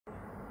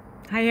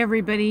Hi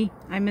everybody,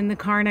 I'm in the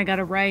car and I got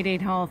a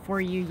Rite haul for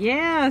you.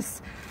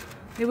 Yes,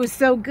 it was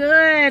so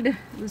good.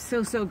 It was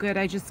so good.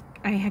 I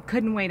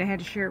couldn't wait. I had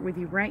to share it with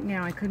you right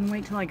now. I couldn't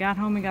wait till I got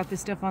home and got this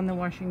stuff on the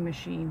washing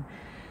machine.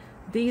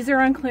 These are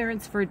on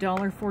clearance for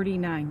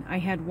 $1.49. I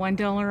had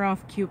 $1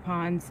 off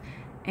coupons,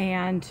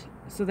 and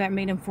so that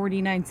made them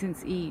 49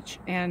 cents each.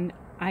 And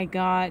I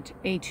got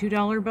a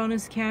 $2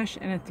 bonus cash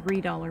and a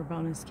 $3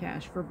 bonus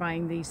cash for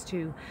buying these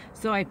two.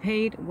 So I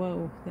paid,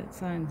 whoa, that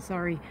sun,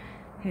 sorry.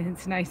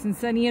 It's nice and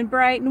sunny and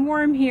bright and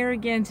warm here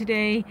again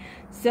today.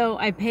 So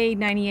I paid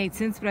 98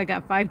 cents, but I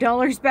got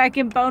 $5 back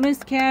in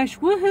bonus cash.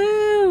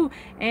 Woohoo!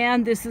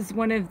 And this is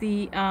one of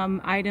the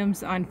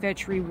items on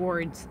Fetch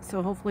Rewards.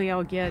 So hopefully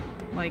I'll get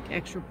like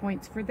extra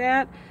points for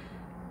that.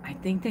 I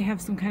think they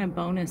have some kind of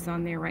bonus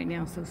on there right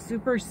now. So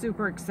super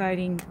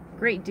exciting.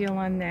 Great deal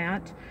on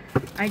that.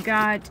 I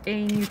got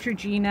a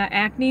Neutrogena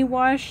acne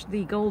wash.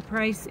 The gold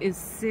price is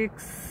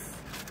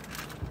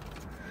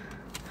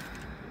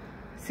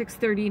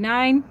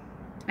 $6.39.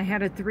 I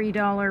had a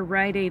 $3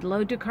 Rite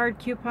load to card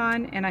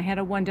coupon, and I had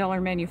a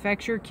 $1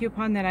 manufacturer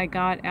coupon that I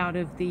got out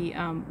of the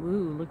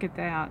ooh, look at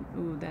that.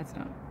 Ooh, that's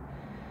not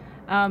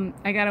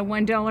I got a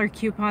 $1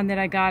 coupon that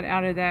I got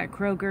out of that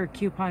Kroger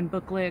coupon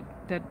booklet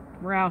that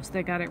I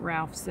got at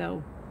Ralph's.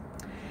 So,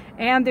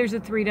 and there's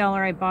a $3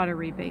 Ibotta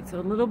rebate, so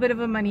a little bit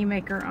of a money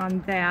maker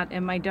on that,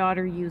 and my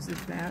daughter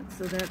uses that,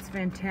 so that's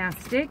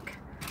fantastic.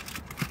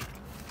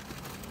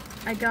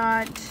 I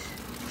got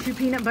 2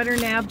 peanut butter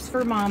nabs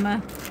for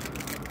Mama.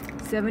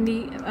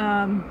 70,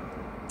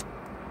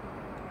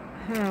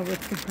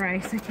 what's the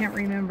price? I can't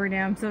remember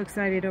now. I'm so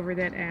excited over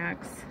that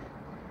Axe.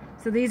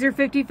 So these are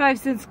 55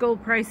 cents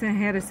gold price, and I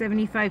had a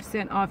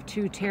 75-cent off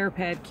 2 tear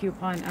pad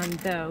coupon on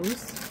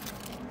those.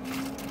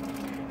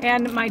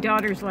 And my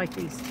daughters like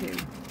these too.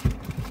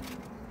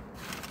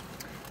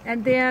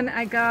 And then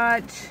I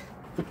got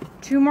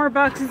 2 more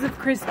boxes of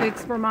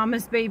Crispix for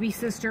Mama's baby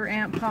sister,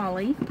 Aunt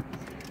Polly,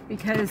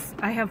 because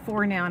I have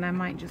 4 now and I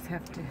might just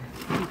have to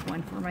keep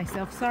one for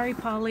myself. Sorry,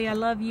 Polly, I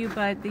love you,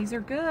 but these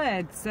are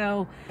good.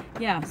 So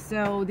yeah,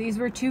 so these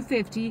were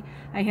 $2.50.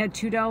 I had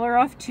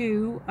 $2 off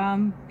 2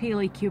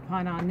 Peely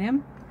coupon on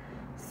them.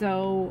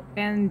 So,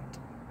 and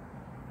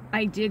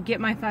I did get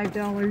my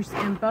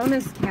 $5 in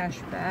bonus cash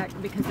back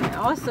because I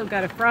also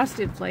got a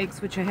Frosted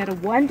Flakes, which I had a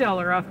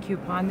 $1 off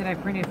coupon that I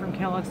printed from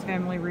Kellogg's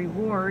Family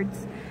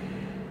Rewards.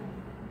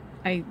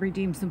 I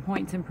redeemed some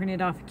points and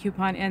printed off a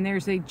coupon, and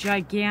there's a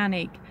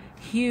gigantic,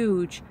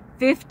 huge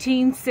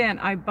 15-cent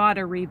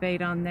Ibotta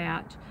rebate on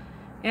that.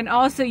 And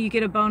also you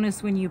get a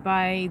bonus when you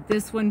buy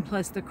this one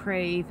plus the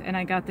Crave, and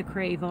I got the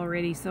Crave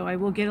already, so I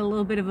will get a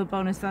little bit of a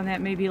bonus on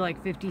that, maybe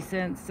like 50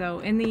 cents. So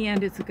in the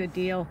end, it's a good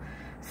deal.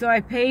 So I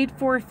paid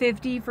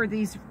 $4.50 for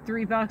these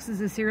 3 boxes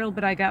of cereal,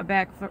 but I got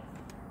back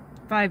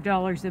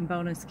 $5 in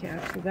bonus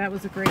cash, so that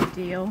was a great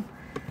deal.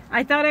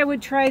 I thought I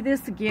would try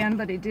this again,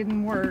 but it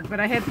didn't work. But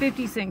I had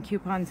 50-cent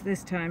coupons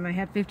this time. I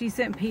had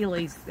 50-cent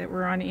Peelies that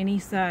were on any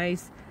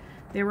size.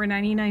 They were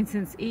 99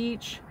 cents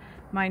each,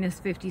 minus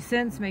 50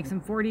 cents makes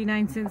them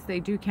 49 cents. They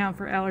do count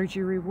for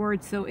allergy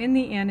rewards. So in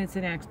the end, it's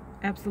an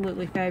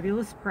absolutely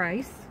fabulous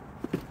price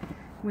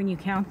when you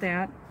count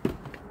that.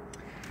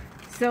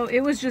 So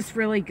it was just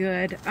really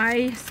good.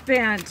 I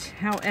spent,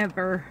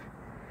 however,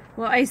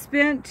 well, I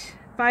spent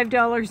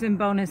 $5 in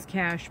bonus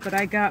cash, but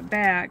I got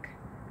back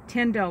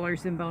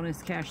 $10 in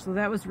bonus cash, so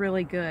that was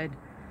really good.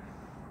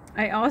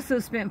 I also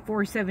spent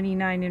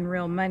 $4.79 in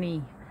real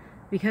money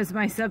because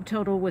my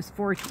subtotal was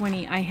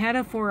 $4.20. I had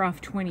a 4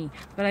 off 20,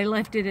 but I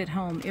left it at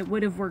home. It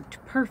would have worked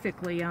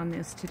perfectly on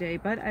this today,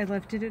 but I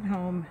left it at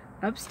home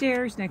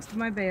upstairs next to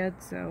my bed.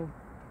 So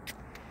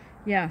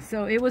yeah,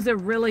 so it was a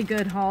really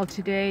good haul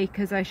today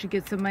because I should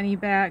get some money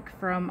back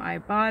from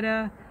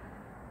Ibotta,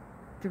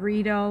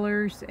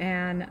 $3,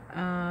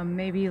 and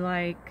maybe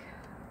like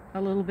a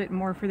little bit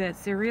more for that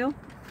cereal.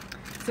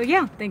 So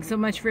yeah, thanks so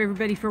much for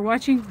everybody for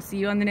watching. See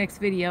you on the next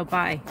video.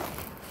 Bye.